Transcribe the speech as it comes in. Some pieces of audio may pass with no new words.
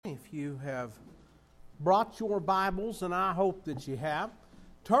if you have brought your Bibles, and I hope that you have,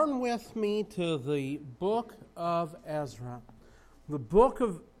 turn with me to the book of Ezra. The book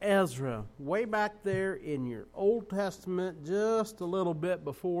of Ezra, way back there in your Old Testament, just a little bit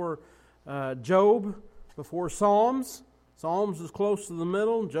before Job, before Psalms. Psalms is close to the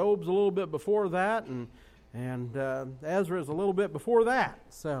middle, Job's a little bit before that, and Ezra is a little bit before that.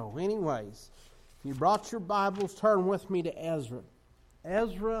 So anyways, if you brought your Bibles, turn with me to Ezra.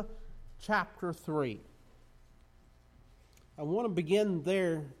 Ezra chapter 3. I want to begin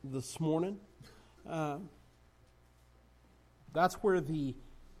there this morning. That's where the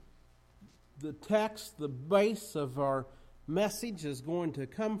text, the base of our message is going to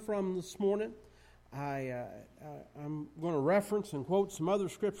come from this morning. I'm going to reference and quote some other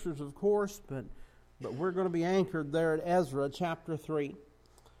scriptures, of course, but we're going to be anchored there at Ezra chapter 3.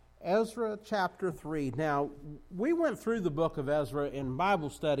 Ezra chapter 3. Now, we went through the book of Ezra in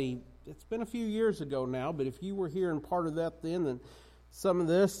Bible study. It's been a few years ago now, but if you were here and part of that then some of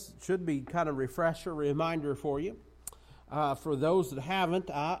this should be kind of refresher, reminder for you. For those that haven't,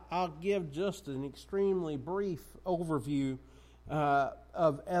 I'll give just an extremely brief overview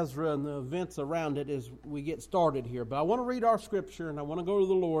of Ezra and the events around it as we get started here. But I want to read our scripture, and I want to go to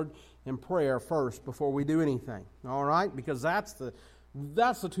the Lord in prayer first before we do anything. All right? Because that's the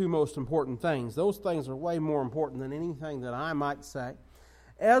two most important things. Those things are way more important than anything that I might say.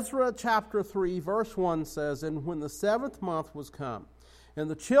 Ezra chapter 3, verse 1 says, "And when the 7th month was come, and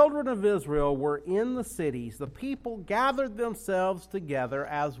the children of Israel were in the cities, the people gathered themselves together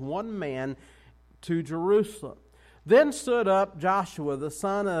as one man to Jerusalem. Then stood up Joshua the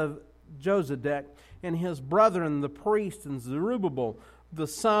son of Josedek, and his brethren the priests, and Zerubbabel the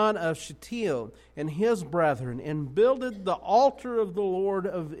son of Shealtiel, and his brethren, and builded the altar of the Lord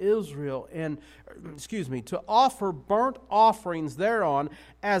of Israel, to offer burnt offerings thereon,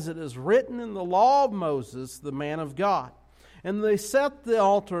 as it is written in the law of Moses, the man of God. And they set the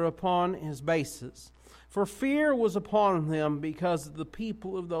altar upon his bases. For fear was upon them because of the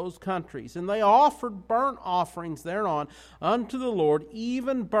people of those countries. And they offered burnt offerings thereon unto the Lord,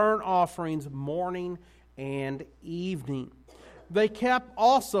 even burnt offerings morning and evening. They kept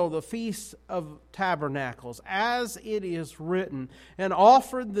also the Feast of Tabernacles, as it is written, and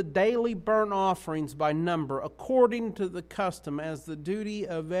offered the daily burnt offerings by number, according to the custom, as the duty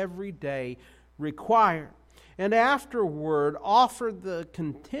of every day required. And afterward offered the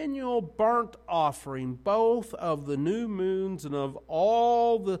continual burnt offering, both of the new moons and of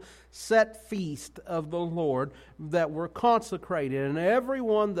all the set feast of the Lord that were consecrated, and every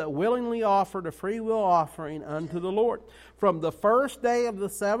one that willingly offered a freewill offering unto the Lord. From the first day of the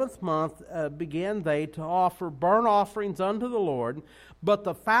 7th month began they to offer burnt offerings unto the Lord, but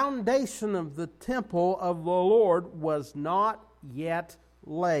the foundation of the temple of the Lord was not yet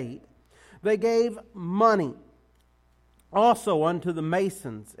laid. They gave money also unto the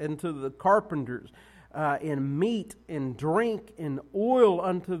masons and to the carpenters, in meat and drink and oil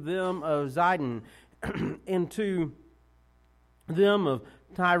unto them of Zidon, and to them of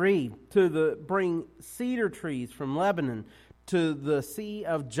Tyre, bring cedar trees from Lebanon to the sea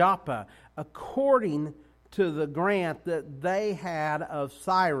of Joppa, according to the grant that they had of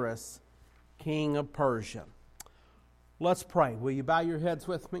Cyrus, king of Persia." Let's pray. Will you bow your heads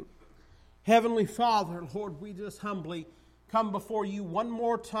with me? Heavenly Father, Lord, we just humbly come before you one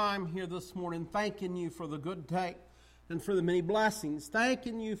more time here this morning, thanking you for the good day and for the many blessings.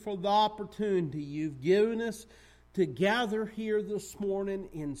 Thanking you for the opportunity you've given us to gather here this morning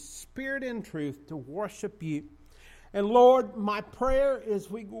in spirit and truth to worship you. And Lord, my prayer as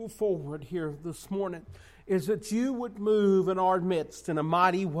we go forward here this morning is that you would move in our midst in a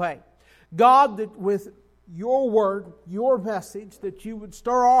mighty way. God, that with your word, your message, that you would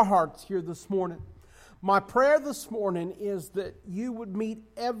stir our hearts here this morning. My prayer this morning is that you would meet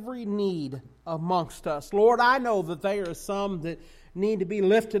every need amongst us. Lord, I know that there are some that need to be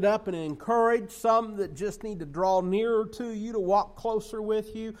lifted up and encouraged, some that just need to draw nearer to you, to walk closer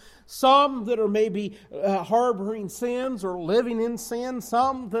with you, some that are maybe harboring sins or living in sin,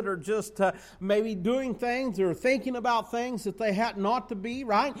 some that are just maybe doing things or thinking about things that they hadn't ought to be,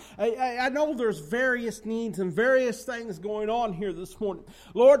 right? I know there's various needs and various things going on here this morning,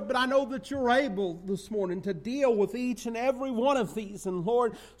 Lord, but I know that you're able this morning to deal with each and every one of these, and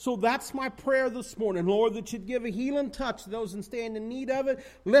Lord, so that's my prayer this morning, Lord, that you'd give a healing touch to those that stand in need of it,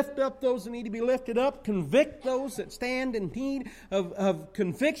 lift up those that need to be lifted up, convict those that stand in need of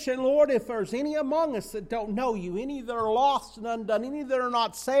conviction, Lord. If there's any among us that don't know you, any that are lost and undone, any that are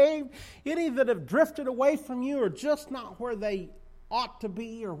not saved, any that have drifted away from you or just not where they ought to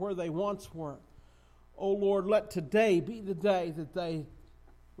be or where they once were, oh Lord, let today be the day that they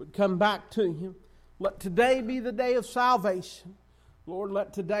would come back to you. Let today be the day of salvation. Lord,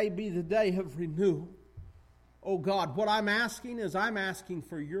 let today be the day of renewal. Oh God, what I'm asking is I'm asking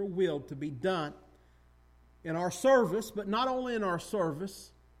for your will to be done in our service, but not only in our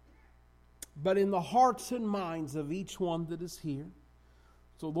service, but in the hearts and minds of each one that is here.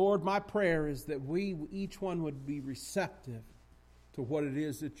 So Lord, my prayer is that we, each one, would be receptive to what it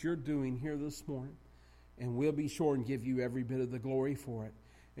is that you're doing here this morning. And we'll be sure and give you every bit of the glory for it.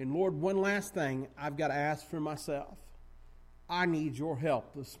 And Lord, one last thing I've got to ask for myself. I need your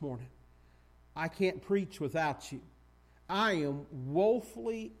help this morning. I can't preach without you. I am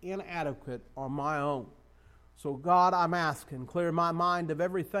woefully inadequate on my own. So God, I'm asking, clear my mind of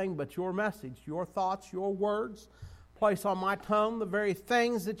everything but your message, your thoughts, your words. Place on my tongue the very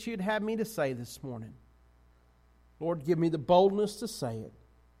things that you'd have me to say this morning. Lord, give me the boldness to say it.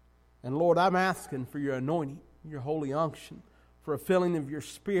 And Lord, I'm asking for your anointing, your holy unction, for a filling of your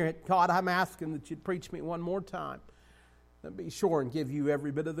Spirit. God, I'm asking that you'd preach me one more time. And be sure and give you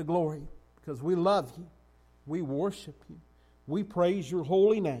every bit of the glory, because we love you, we worship you, we praise your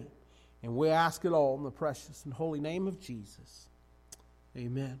holy name, and we ask it all in the precious and holy name of Jesus.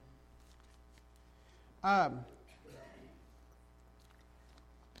 Amen. I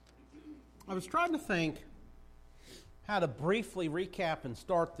was trying to think how to briefly recap and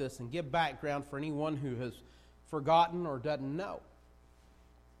start this and give background for anyone who has forgotten or doesn't know.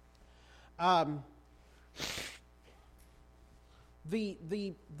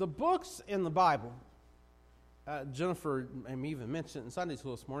 The books in the Bible, Jennifer even mentioned in Sunday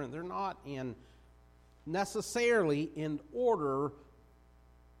school this morning, they're not necessarily in order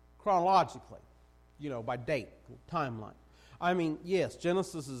chronologically, by date, timeline. I mean, yes,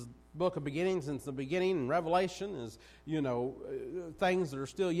 Genesis is book of beginnings since the beginning, and Revelation is, things that are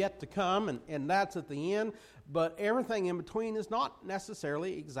still yet to come, and that's at the end. But everything in between is not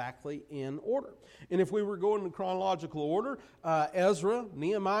necessarily exactly in order. And if we were going in chronological order, Ezra,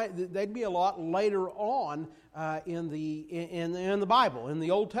 Nehemiah, they'd be a lot later on in the Bible, in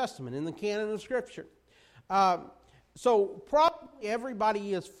the Old Testament, in the canon of Scripture. So probably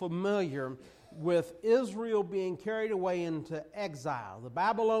everybody is familiar with Israel being carried away into exile. The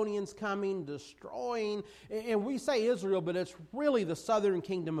Babylonians coming, destroying, and we say Israel, but it's really the southern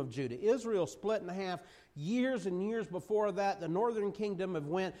kingdom of Judah. Israel split in half years and years before that. The northern kingdom have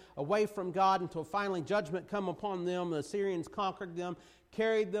went away from God until finally judgment come upon them. The Assyrians conquered them,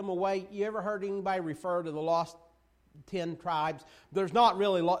 carried them away. You ever heard anybody refer to the lost 10 tribes? There's not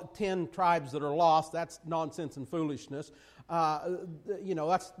really 10 tribes that are lost. That's nonsense and foolishness.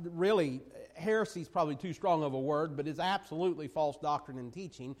 That's really, heresy is probably too strong of a word, but it's absolutely false doctrine and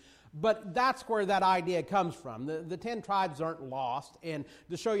teaching. But that's where that idea comes from. The 10 tribes aren't lost. And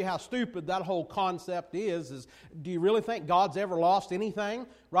to show you how stupid that whole concept is do you really think God's ever lost anything?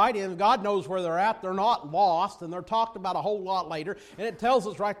 Right? And God knows where they're at. They're not lost, and they're talked about a whole lot later. And it tells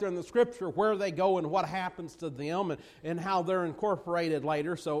us right there in the Scripture where they go and what happens to them and how they're incorporated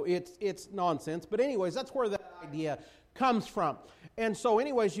later. So it's nonsense. But anyways, that's where that idea comes from. And so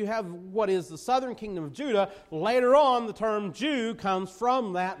anyways, you have what is the southern kingdom of Judah. Later on, the term Jew comes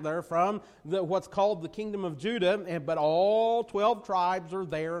from that. They're from what's called the kingdom of Judah, but all 12 tribes are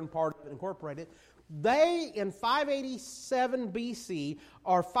there and part of it, incorporated. They, in 587 BC,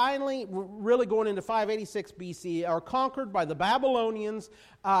 are finally, really going into 586 BC, are conquered by the Babylonians.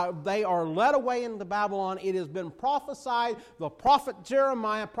 They are led away into Babylon. It has been prophesied, the prophet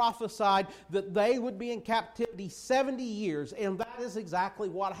Jeremiah prophesied that they would be in captivity 70 years, and that is exactly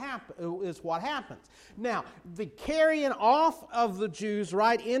what happens. Now, the carrying off of the Jews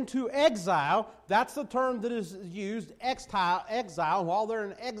right into exile, that's the term that is used, exile. While they're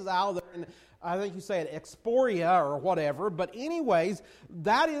in exile, they're in, I think you say it, exporia or whatever. But anyways,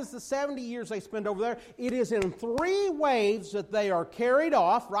 that is the 70 years they spend over there. It is in 3 waves that they are carried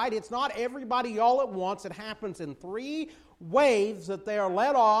off, right? It's not everybody all at once. It happens in 3 waves that they are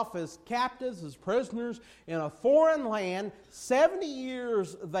led off as captives, as prisoners in a foreign land. 70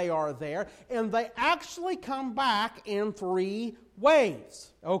 years they are there, and they actually come back in 3 waves,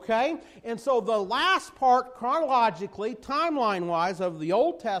 okay? And so the last part, chronologically, timeline-wise, of the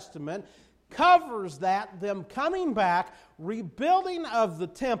Old Testament covers that, them coming back, rebuilding of the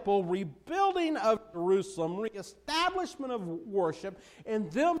temple, rebuilding of Jerusalem, reestablishment of worship,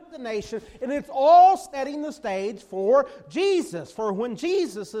 and them the nation. And it's all setting the stage for Jesus, for when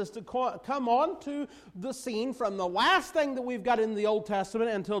Jesus is to come onto the scene. From the last thing that we've got in the Old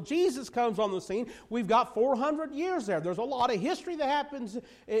Testament until Jesus comes on the scene, we've got 400 years there. There's a lot of history that happens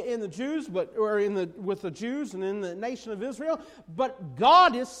in the Jews, with the Jews and in the nation of Israel, but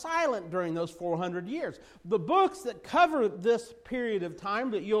God is silent during those 400 years. The books that cover with this period of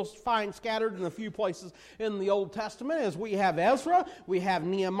time that you'll find scattered in a few places in the Old Testament is we have Ezra, we have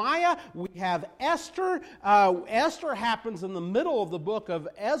Nehemiah, we have Esther. Esther happens in the middle of the book of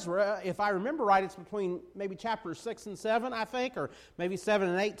Ezra. If I remember right, it's between maybe chapters 6 and 7, I think, or maybe 7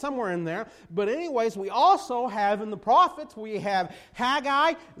 and 8, somewhere in there. But anyways, we also have in the prophets, we have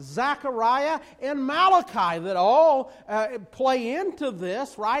Haggai, Zechariah, and Malachi that all play into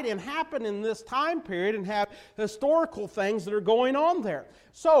this, right, and happen in this time period and have historical things that are going on there.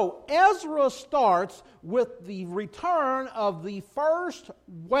 So Ezra starts with the return of the first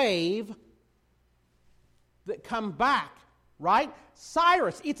wave that come back, right?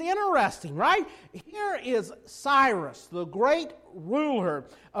 Cyrus. It's interesting, right? Here is Cyrus, the great ruler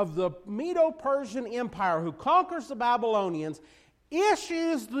of the Medo-Persian Empire who conquers the Babylonians,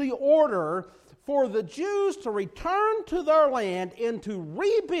 issues the order for the Jews to return to their land and to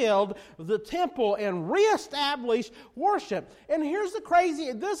rebuild the temple and reestablish worship. And here's the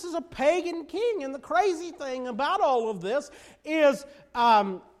crazy, this is a pagan king, and the crazy thing about all of this is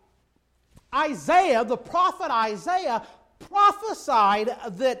Isaiah, the prophet Isaiah, prophesied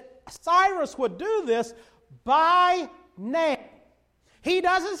that Cyrus would do this by name. He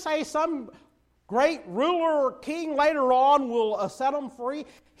doesn't say some great ruler or king later on will set them free.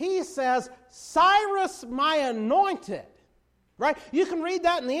 He says, Cyrus my anointed. Right? You can read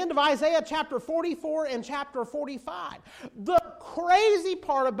that in the end of Isaiah chapter 44 and chapter 45. The crazy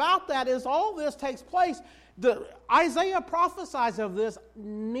part about that is all this takes place. Isaiah prophesies of this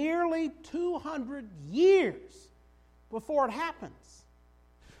nearly 200 years before it happens.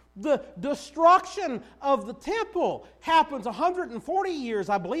 The destruction of the temple happens 140 years,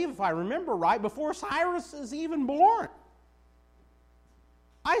 I believe, if I remember right, before Cyrus is even born.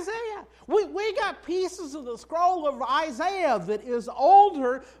 Isaiah. We got pieces of the scroll of Isaiah that is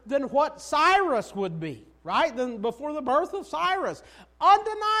older than what Cyrus would be, right? Than before the birth of Cyrus.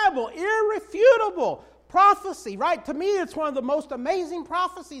 Undeniable, irrefutable prophecy, right? To me, it's one of the most amazing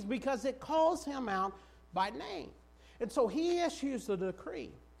prophecies because it calls him out by name. And so he issues the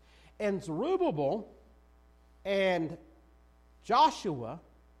decree. And Zerubbabel and Joshua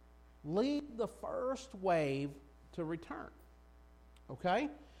lead the first wave to return. Okay?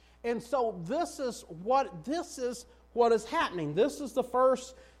 And so this is what is happening. This is the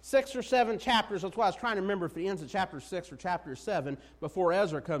first 6 or 7 chapters. That's why I was trying to remember if it ends at chapter 6 or chapter 7 before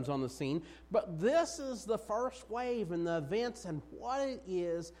Ezra comes on the scene. But this is the first wave and the events and what it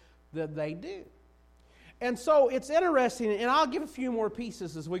is that they do. And so it's interesting, and I'll give a few more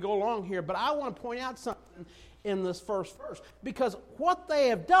pieces as we go along here, but I want to point out something in this first verse. Because what they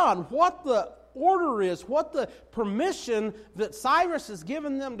have done, what the order is, what the permission that Cyrus has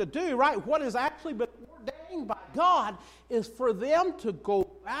given them to do, right, what has actually been ordained by God is for them to go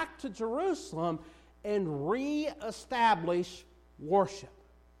back to Jerusalem and reestablish worship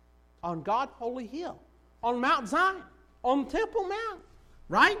on God's holy hill, on Mount Zion, on Temple Mount,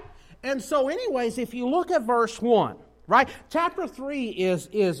 right? And so anyways, if you look at verse 1, right, chapter 3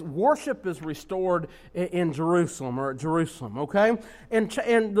 is worship is restored in Jerusalem, or at Jerusalem, okay? And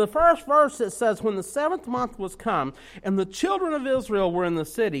the first verse, it says, when the 7th month was come, and the children of Israel were in the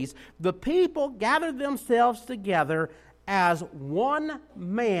cities, the people gathered themselves together as one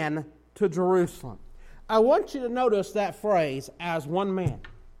man to Jerusalem. I want you to notice that phrase, as one man.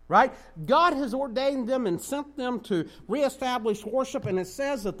 Right? God has ordained them and sent them to reestablish worship, and it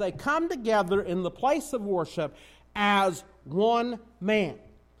says that they come together in the place of worship as one man.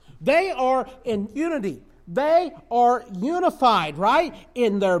 They are in unity. They are unified, right?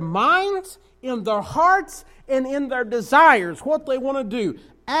 In their minds, in their hearts, and in their desires, what they want to do.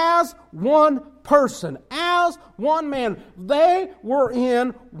 As one person, as one man. They were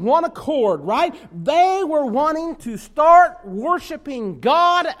in one accord, right? They were wanting to start worshiping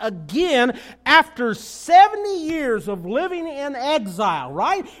God again after 70 years of living in exile,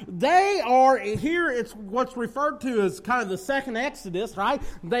 right? They are, here it's what's referred to as kind of the second Exodus, right?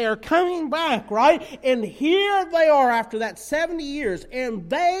 They are coming back, right? And here they are after that 70 years, and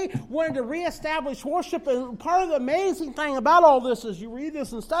they wanted to reestablish worship. And part of the amazing thing about all this, as you read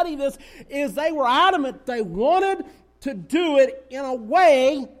this and study this, is they were adamant they wanted to do it in a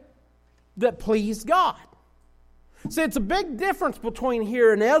way that pleased God. See, it's a big difference between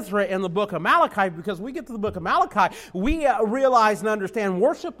here in Ezra and the book of Malachi, because we get to the book of Malachi, we realize and understand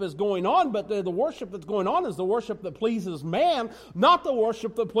worship is going on, but the worship that's going on is the worship that pleases man, not the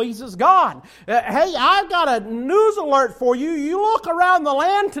worship that pleases God. Hey, I've got a news alert for you. You look around the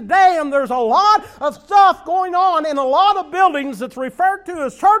land today, and there's a lot of stuff going on in a lot of buildings that's referred to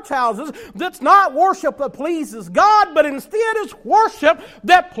as church houses that's not worship that pleases God, but instead is worship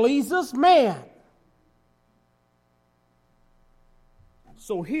that pleases man.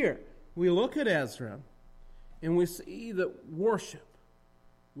 So here, we look at Ezra, and we see that worship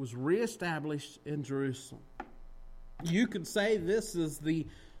was reestablished in Jerusalem. You could say this is the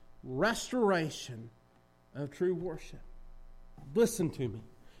restoration of true worship. Listen to me.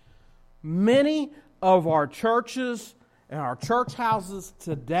 Many of our churches and our church houses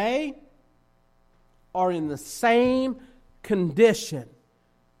today are in the same condition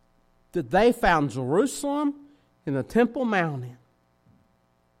that they found Jerusalem and the Temple Mount in.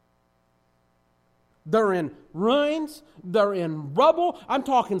 They're in ruins, they're in rubble. I'm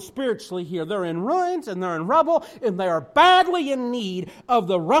talking spiritually here. They're in ruins and they're in rubble, and they are badly in need of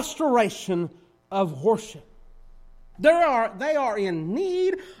the restoration of worship. They are in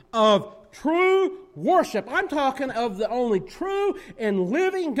need of true worship. I'm talking of the only true and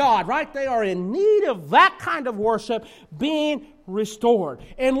living God, right? They are in need of that kind of worship being restored.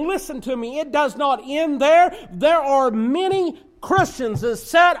 And listen to me, it does not end there. There are many Christians that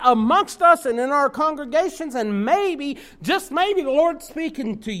set amongst us and in our congregations, and maybe, just maybe, the Lord's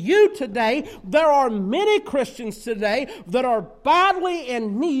speaking to you today. There are many Christians today that are badly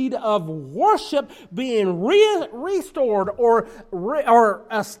in need of worship being restored or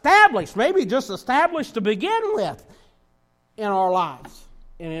established, maybe just established to begin with, in our lives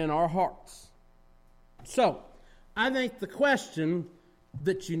and in our hearts. So, I think the question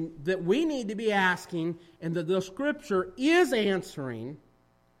that we need to be asking, and that the Scripture is answering,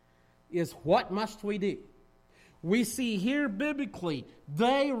 is what must we do? We see here biblically,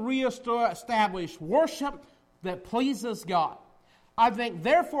 they reestablish worship that pleases God. I think,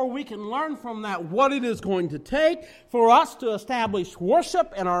 therefore, we can learn from that what it is going to take for us to establish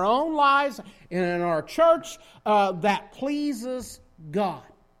worship in our own lives and in our church that pleases God.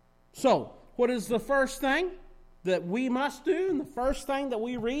 So, what is the first thing that we must do, and the first thing that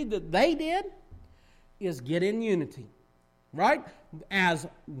we read that they did, is get in unity, right? As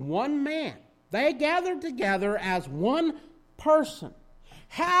one man. They gathered together as one person.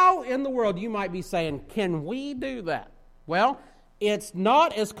 How in the world, you might be saying, can we do that? Well, it's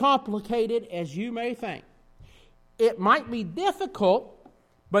not as complicated as you may think. It might be difficult,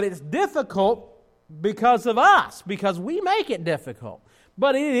 but it's difficult because of us, because we make it difficult.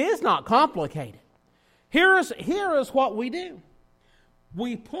 But it is not complicated. Here is what we do.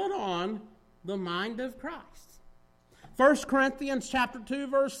 We put on the mind of Christ. 1 Corinthians chapter 2,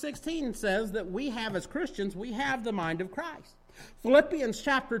 verse 16 says that we have, as Christians, we have the mind of Christ. Philippians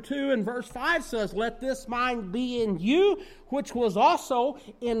chapter 2 and verse 5 says, let this mind be in you, which was also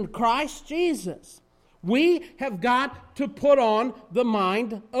in Christ Jesus. We have got to put on the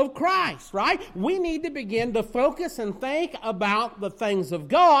mind of Christ, right? We need to begin to focus and think about the things of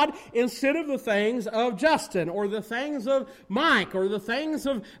God instead of the things of Justin or the things of Mike or the things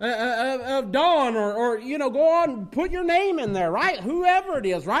of Dawn or go on, put your name in there, right? Whoever it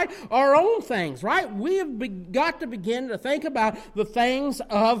is, right? Our own things, right? We have got to begin to think about the things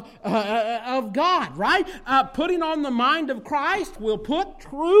of God, right? Putting on the mind of Christ will put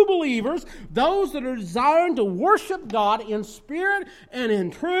true believers, those that are desiring to worship God in spirit and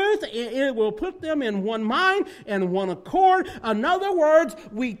in truth, it will put them in one mind and one accord. In other words,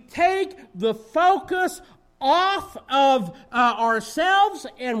 we take the focus off of ourselves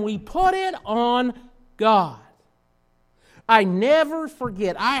and we put it on God. I never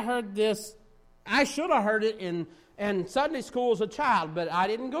forget, I heard this, I should have heard it in Sunday school as a child, but I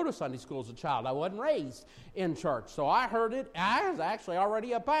didn't go to Sunday school as a child. I wasn't raised in church. So I heard it. I was actually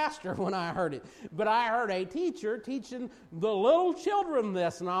already a pastor when I heard it. But I heard a teacher teaching the little children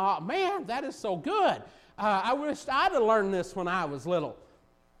this, and I thought, man, that is so good. I wish I'd have learned this when I was little.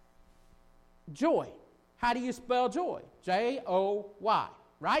 Joy. How do you spell joy? J-O-Y,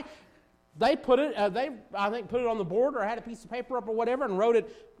 right? They put it, I think put it on the board or had a piece of paper up or whatever and wrote it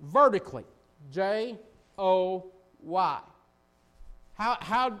vertically. J-O-Y.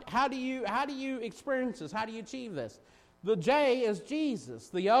 How do you experience this? How do you achieve this? The J is Jesus.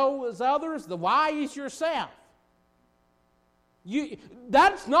 The O is others. The Y is yourself.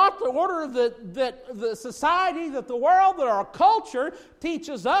 That's not the order that the society, that the world, that our culture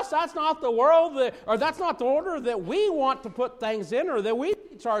teaches us. That's not the that's not the order that we want to put things in or that we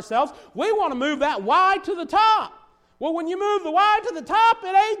teach ourselves. We want to move that Y to the top. Well, when you move the Y to the top,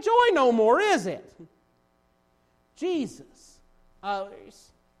 it ain't joy no more, is it? Jesus,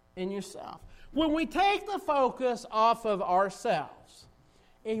 others, and yourself. When we take the focus off of ourselves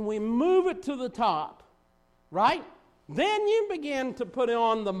and we move it to the top, right? Then you begin to put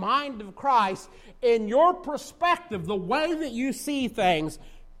on the mind of Christ, and your perspective, the way that you see things,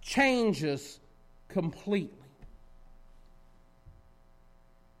 changes completely.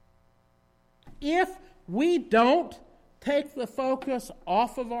 If we don't take the focus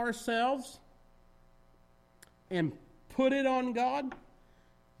off of ourselves and put it on God,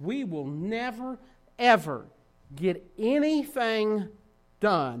 we will never, ever get anything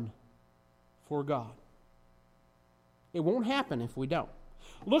done for God. It won't happen if we don't.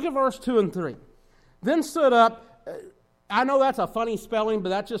 Look at verse 2 and 3. Then stood up, I know that's a funny spelling, but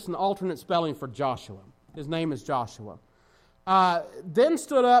that's just an alternate spelling for Joshua. His name is Joshua. Then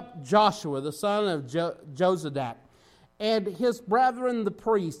stood up Joshua, the son of Jozadak, and his brethren the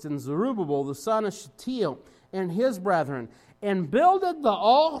priests, and Zerubbabel, the son of Shealtiel, and his brethren, and builded the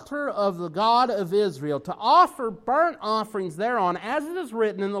altar of the God of Israel to offer burnt offerings thereon, as it is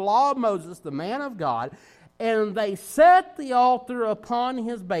written in the law of Moses, the man of God. And they set the altar upon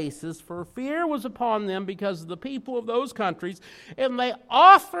his bases, for fear was upon them because of the people of those countries. And they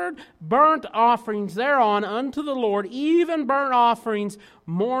offered burnt offerings thereon unto the Lord, even burnt offerings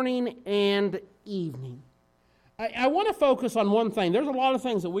morning and evening. I want to focus on one thing. There's a lot of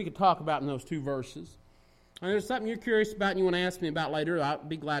things that we could talk about in those two verses. And there's something you're curious about and you want to ask me about later, I'll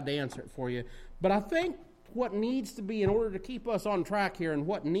be glad to answer it for you. But I think what needs to be, in order to keep us on track here, and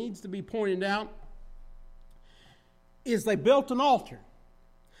what needs to be pointed out, is they built an altar.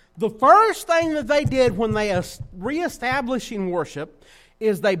 The first thing that they did when they reestablishing worship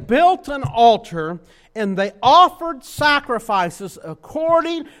is they built an altar and they offered sacrifices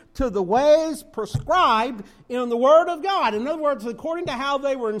according to the ways prescribed in the Word of God. In other words, according to how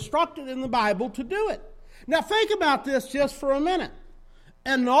they were instructed in the Bible to do it. Now think about this just for a minute.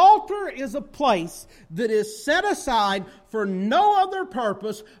 An altar is a place that is set aside for no other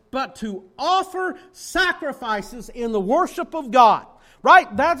purpose but to offer sacrifices in the worship of God.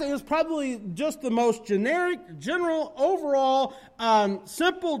 Right? That is probably just the most generic, general, overall,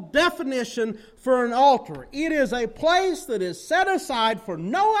 simple definition for an altar. It is a place that is set aside for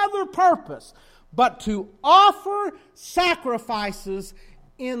no other purpose but to offer sacrifices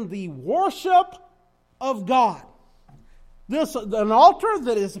in the worship of God. An altar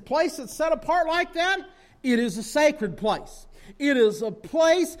that is a place that's set apart like that, it is a sacred place. It is a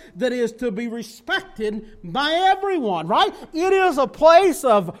place that is to be respected by everyone, right? It is a place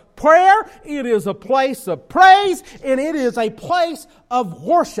of prayer, it is a place of praise, and it is a place of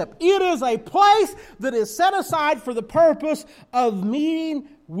worship. It is a place that is set aside for the purpose of meeting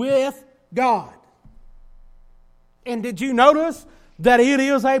with God. And did you notice that it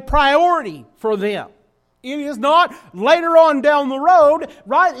is a priority for them? It is not later on down the road,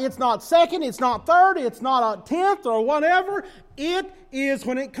 right? It's not second, it's not third, it's not a 10th or whatever. It is,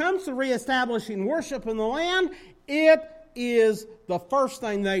 when it comes to reestablishing worship in the land, it is the first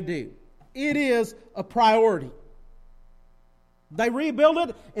thing they do. It is a priority. They rebuilt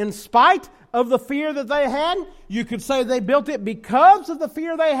it in spite of the fear that they had. You could say they built it because of the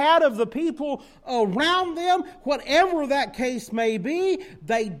fear they had of the people around them. Whatever that case may be,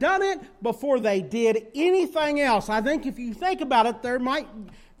 they done it before they did anything else. I think if you think about it, there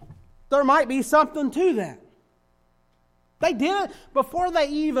might be something to that. They did it before they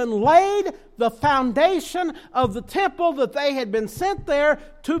even laid the foundation of the temple that they had been sent there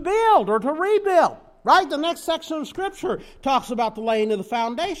to build or to rebuild. Right? The next section of Scripture talks about the laying of the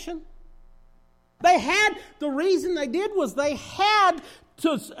foundation. The reason they did was they had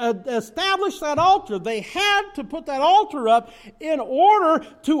to establish that altar. They had to put that altar up in order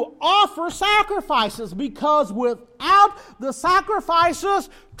to offer sacrifices, because without the sacrifices,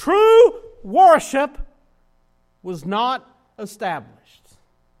 true worship was not established.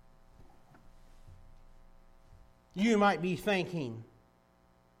 You might be thinking,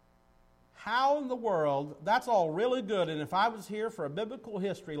 how in the world, that's all really good, and if I was here for a biblical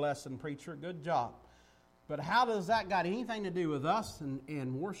history lesson, preacher, good job. But how does that got anything to do with us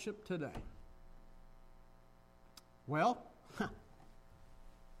and worship today? Well,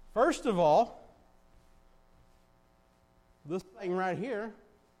 first of all, this thing right here,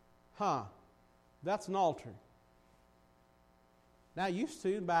 that's an altar. Now, used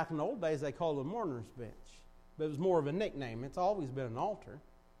to, back in the old days, they called it a mourner's bench. But it was more of a nickname. It's always been an altar.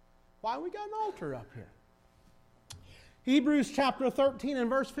 Why we got an altar up here? Hebrews chapter 13 and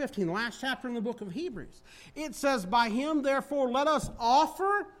verse 15, last chapter in the book of Hebrews. It says, by him, therefore, let us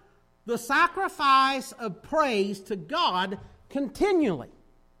offer the sacrifice of praise to God continually.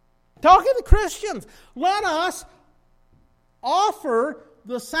 Talking to Christians, let us offer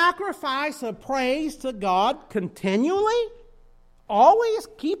the sacrifice of praise to God continually. Always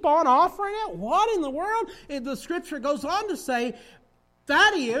keep on offering it? What in the world? The Scripture goes on to say,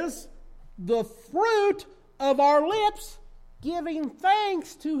 that is the fruit of our lips giving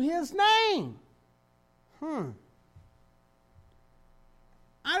thanks to His name.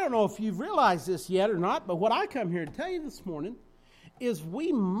 I don't know if you've realized this yet or not, but what I come here to tell you this morning is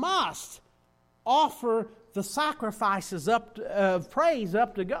we must offer the sacrifices of praise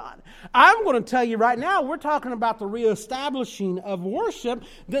up to God. I'm going to tell you right now, we're talking about the reestablishing of worship.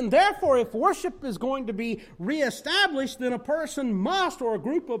 Then therefore, if worship is going to be reestablished, then a person must, or a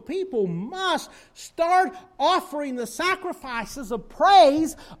group of people must, start offering the sacrifices of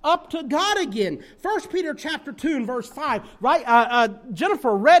praise up to God again. 1 Peter chapter 2 and verse 5, right?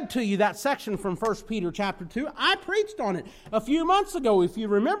 Jennifer read to you that section from 1 Peter chapter 2. I preached on it a few months ago, if you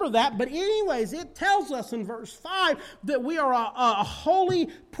remember that. But anyways, it tells us in verse 5 that we are a holy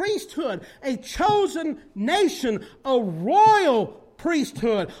priesthood, a chosen nation, a royal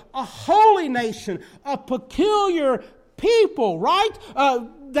priesthood, a holy nation, a peculiar people, right?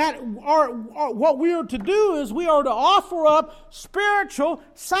 That are what we are to do is we are to offer up spiritual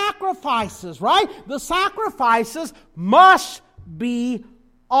sacrifices, right? The sacrifices must be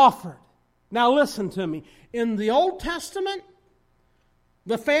offered. Now listen to me. In the Old Testament,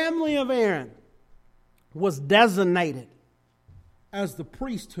 the family of Aaron was designated as the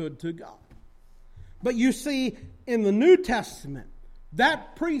priesthood to God. But you see, in the New Testament,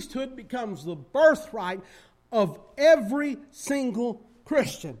 that priesthood becomes the birthright of every single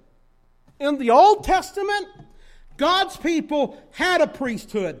Christian. In the Old Testament, God's people had a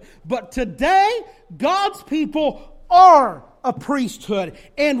priesthood. But today, God's people are a priesthood.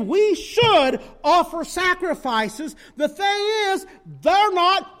 And we should offer sacrifices. The thing is, they're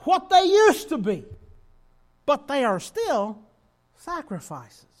not what they used to be. But they are still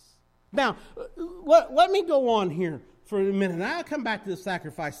sacrifices. Now, let me go on here for a minute. And I'll come back to the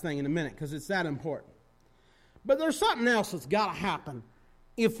sacrifice thing in a minute because it's that important. But there's something else that's got to happen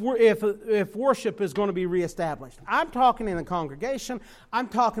if worship is going to be reestablished. I'm talking in a congregation. I'm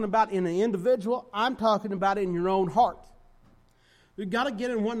talking about in an individual. I'm talking about in your own heart. We've got to get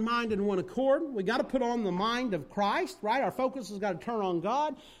in one mind and one accord. We've got to put on the mind of Christ, right? Our focus has got to turn on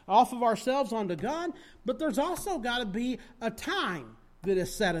God, off of ourselves onto God. But there's also got to be a time that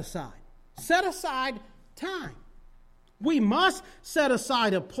is set aside. Set aside time. We must set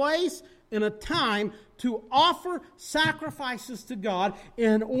aside a place and a time to offer sacrifices to God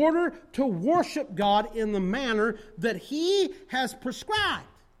in order to worship God in the manner that He has prescribed.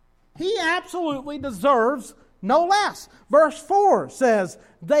 He absolutely deserves no less. Verse 4 says,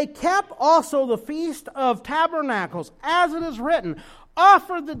 they kept also the Feast of Tabernacles, as it is written,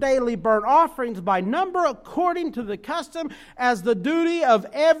 offered the daily burnt offerings by number according to the custom as the duty of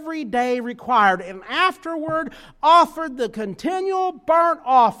every day required, and afterward offered the continual burnt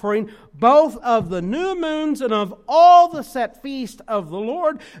offering both of the new moons and of all the set feasts of the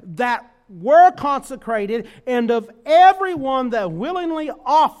Lord that were consecrated, and of everyone that willingly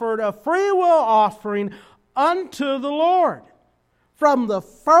offered a free will offering unto the Lord. From the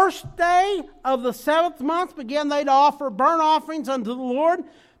first day of the 7th month began they to offer burnt offerings unto the Lord,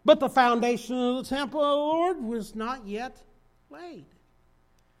 but the foundation of the temple of the Lord was not yet laid.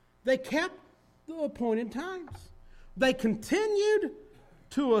 They kept the appointed times. They continued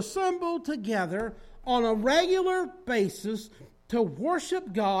to assemble together on a regular basis to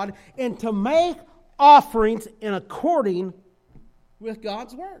worship God and to make offerings in according with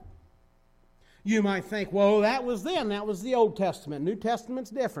God's Word. You might think, well, that was then. That was the Old Testament. New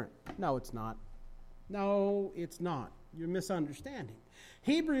Testament's different. No, it's not. No, it's not. You're misunderstanding.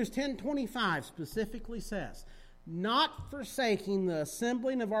 Hebrews 10:25 specifically says, not forsaking the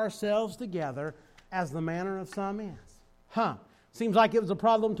assembling of ourselves together as the manner of some is. Seems like it was a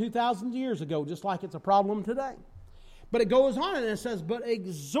problem 2,000 years ago, just like it's a problem today. But it goes on and it says, but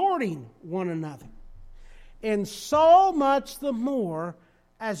exhorting one another. And so much the more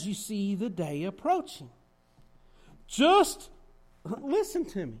as you see the day approaching. Just, listen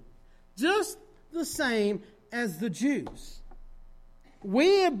to me, just the same as the Jews.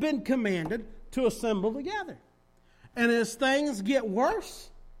 We have been commanded to assemble together. And as things get worse,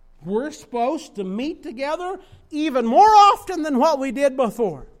 we're supposed to meet together even more often than what we did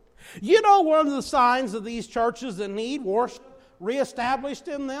before. You know, one of the signs of these churches that need worship reestablished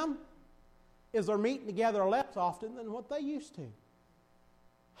in them is they're meeting together less often than what they used to.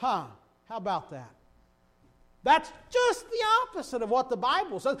 How about that? That's just the opposite of what the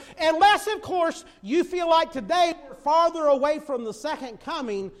Bible says. Unless, of course, you feel like today we're farther away from the second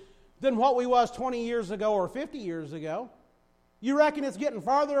coming than what we was 20 years ago or 50 years ago. You reckon it's getting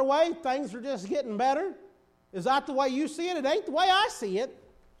farther away? Things are just getting better? Is that the way you see it? It ain't the way I see it.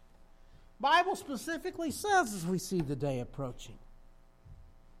 Bible specifically says as we see the day approaching.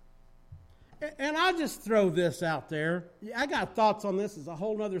 And I'll just throw this out there. I got thoughts on this. It's a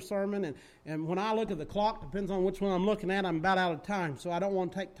whole other sermon. And when I look at the clock, depends on which one I'm looking at, I'm about out of time. So I don't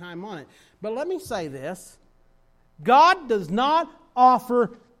want to take time on it. But let me say this. God does not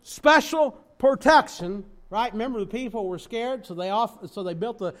offer special protection. Right? Remember, the people were scared, so they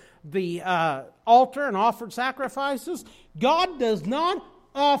built the altar and offered sacrifices. God does not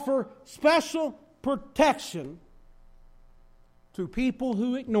offer special protection to people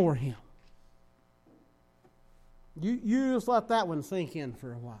who ignore Him. You just let that one sink in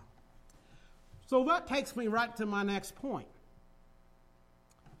for a while. So that takes me right to my next point.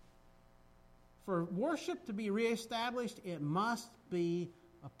 For worship to be reestablished, it must be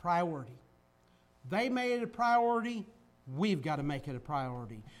a priority. They made it a priority. We've got to make it a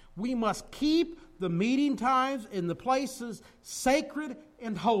priority. We must keep the meeting times in the places sacred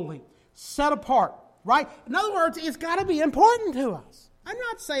and holy, set apart, right? In other words, it's got to be important to us. I'm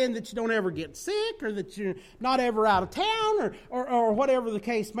not saying that you don't ever get sick or that you're not ever out of town or whatever the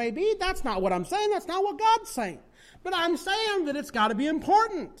case may be. That's not what I'm saying. That's not what God's saying. But I'm saying that it's got to be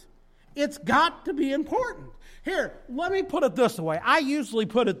important. It's got to be important. Here, let me put it this way. I usually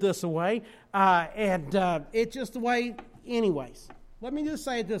put it this way, and it's just the way anyways. Let me just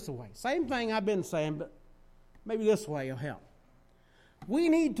say it this way. Same thing I've been saying, but maybe this way will help. We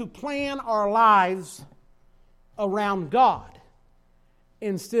need to plan our lives around God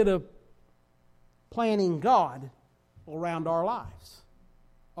instead of planning God around our lives.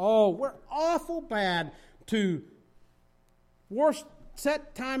 Oh, we're awful bad to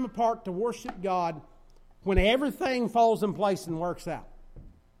set time apart to worship God when everything falls in place and works out.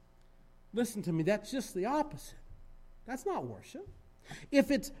 Listen to me, that's just the opposite. That's not worship. If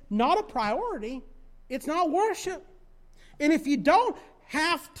it's not a priority, it's not worship. And if you don't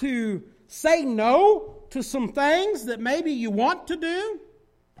have to say no to some things that maybe you want to do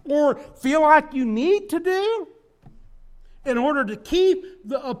or feel like you need to do in order to keep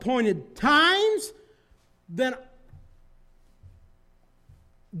the appointed times, then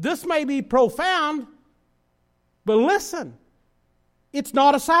this may be profound, but listen, it's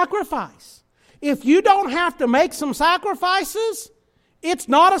not a sacrifice. If you don't have to make some sacrifices, it's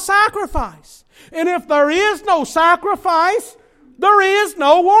not a sacrifice. And if there is no sacrifice, there is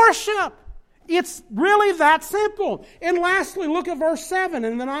no worship. It's really that simple. And lastly, look at verse 7,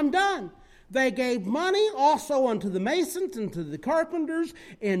 and then I'm done. They gave money also unto the masons and to the carpenters,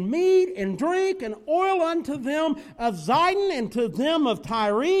 and meat and drink and oil unto them of Zidon and to them of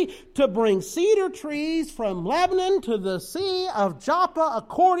Tyre, to bring cedar trees from Lebanon to the sea of Joppa,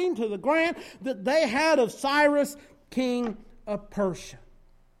 according to the grant that they had of Cyrus, king of Persia.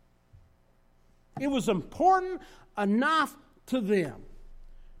 It was important enough to them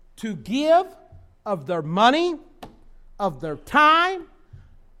to give of their money, of their time,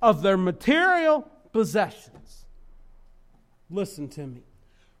 of their material possessions. Listen to me.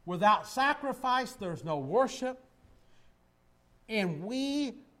 Without sacrifice, there's no worship. And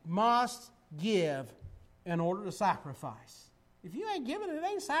we must give in order to sacrifice. If you ain't giving, it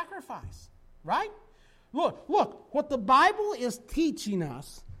ain't sacrifice. Right? Look, what the Bible is teaching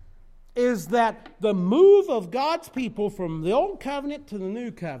us is that the move of God's people from the Old Covenant to the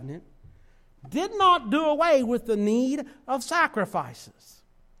New Covenant did not do away with the need of sacrifices.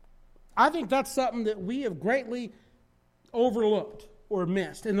 I think that's something that we have greatly overlooked or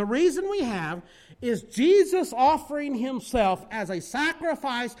missed. And the reason we have is Jesus offering Himself as a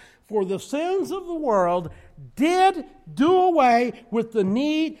sacrifice for the sins of the world did do away with the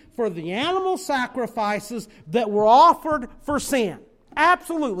need for the animal sacrifices that were offered for sin.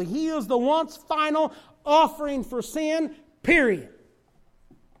 Absolutely. He is the once final offering for sin, period.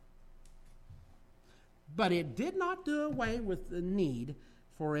 But it did not do away with the need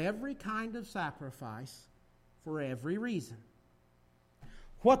for every kind of sacrifice for every reason.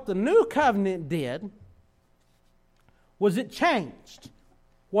 What the new covenant did was it changed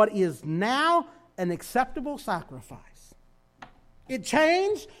what is now an acceptable sacrifice. It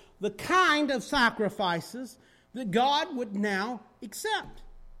changed the kind of sacrifices that God would now accept.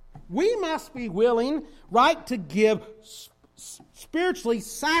 We must be willing, right, to give spiritually,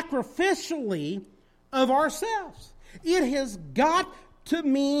 sacrificially of ourselves. It has got to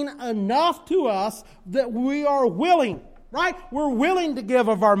mean enough to us that we are willing right? We're willing to give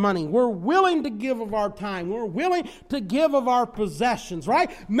of our money. We're willing to give of our time. We're willing to give of our possessions,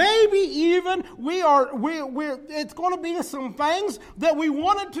 right? Maybe even it's going to be some things that we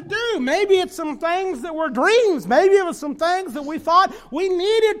wanted to do. Maybe it's some things that were dreams. Maybe it was some things that we thought we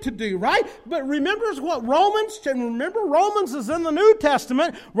needed to do, right? But remember Romans is in the New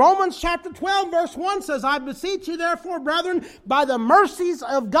Testament. Romans chapter 12 verse 1 says, I beseech you therefore, brethren, by the mercies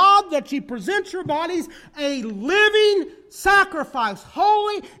of God, that ye present your bodies a living sacrifice,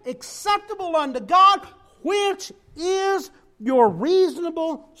 holy, acceptable unto God, which is your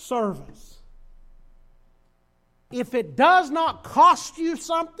reasonable service. If it does not cost you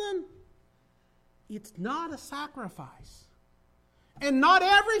something, it's not a sacrifice. And not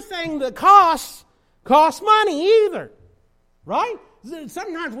everything that costs money either. Right?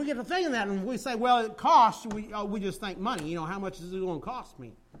 Sometimes we get to thinking that and we say, well, it costs, we just think money. How much is it going to cost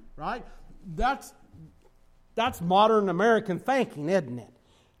me? Right? That's modern American thinking, isn't it?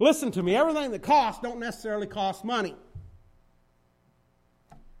 Listen to me, everything that costs don't necessarily cost money.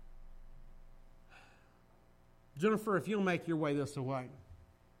 Jennifer, if you'll make your way this way,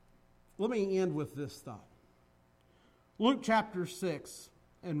 let me end with this thought. Luke chapter 6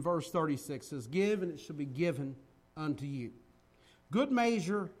 and verse 36 says, give and it shall be given unto you. Good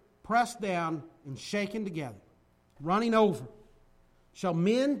measure, pressed down and shaken together, running over, shall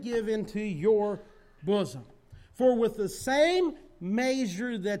men give into your bosom. For with the same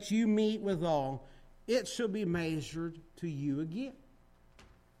measure that you meet withal, it shall be measured to you again.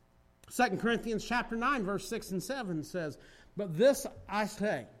 2 Corinthians chapter 9, verse 6 and 7 says, but this I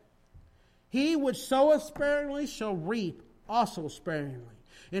say, he which soweth sparingly shall reap also sparingly.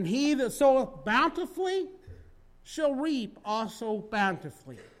 And he that soweth bountifully shall reap also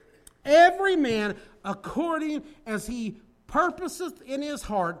bountifully. Every man according as he purposeth in his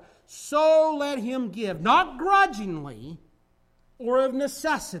heart, so let him give, not grudgingly or of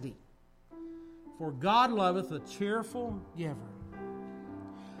necessity. For God loveth a cheerful giver.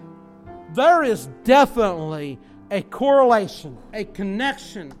 There is definitely a correlation, a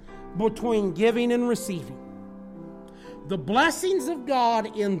connection between giving and receiving. The blessings of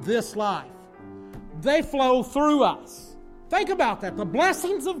God in this life, they flow through us. Think about that. The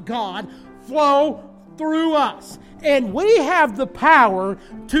blessings of God flow through us. And we have the power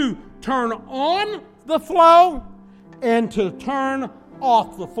to turn on the flow and to turn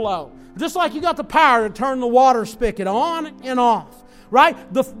off the flow. Just like you got the power to turn the water spigot on and off.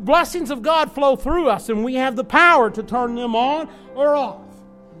 Right? The blessings of God flow through us and we have the power to turn them on or off.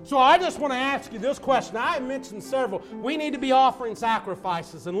 So I just want to ask you this question. I mentioned several. We need to be offering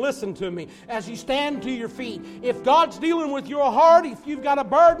sacrifices. And listen to me as you stand to your feet. If God's dealing with your heart, if you've got a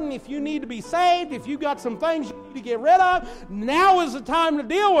burden, if you need to be saved, if you've got some things you need to get rid of, now is the time to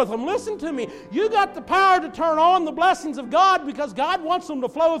deal with them. Listen to me. You got the power to turn on the blessings of God because God wants them to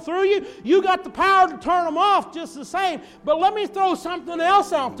flow through you. You got the power to turn them off just the same. But let me throw something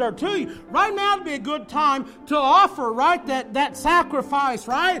else out there to you. Right now would be a good time to offer, right, that sacrifice,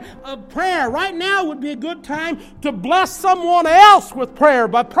 right? Of prayer. Right now would be a good time to bless someone else with prayer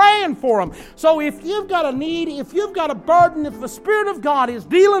by praying for them. So if you've got a need, if you've got a burden, if the Spirit of God is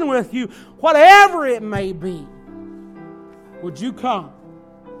dealing with you, whatever it may be, would you come?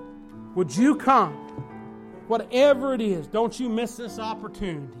 Would you come? Whatever it is, don't you miss this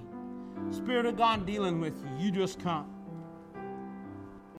opportunity. Spirit of God dealing with you, you just come.